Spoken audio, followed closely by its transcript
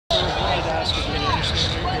ask if you can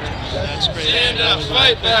understand right here. That's great. Stand up,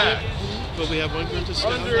 fight back. But we have one group that's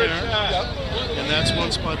down there, and that's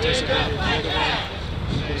one spot designated. The other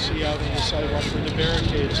one you can see out on the sidewalk where the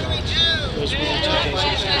barricades are. Those will take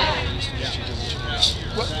those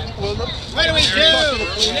What do we do?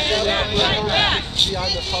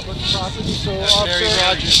 Behind the public property, so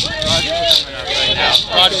Rogers coming up right now.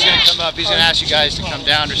 Roger's going to come up. He's going to ask you guys to come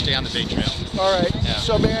down or stay on the bait trail. All right. Yeah.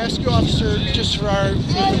 So may I ask you, officer, just for our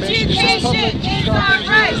information, is this public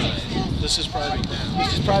property? This is private now.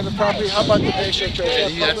 This is private property. How about the bait trail?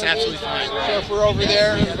 Yeah, that's absolutely fine. So if we're over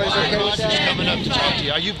there, everybody's okay with that? Roger's coming up to talk to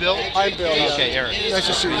you. Are you Bill? I'm Bill. Yeah. Okay, Eric. Nice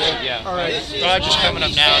to see you. Yeah. All right. Roger's coming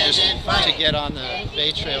up now just to get on the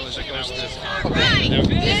bait trail as it goes to the... Right.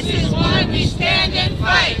 This is why we stand and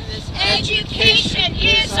fight. Education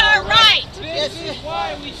is our right. This is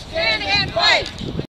why we stand and fight.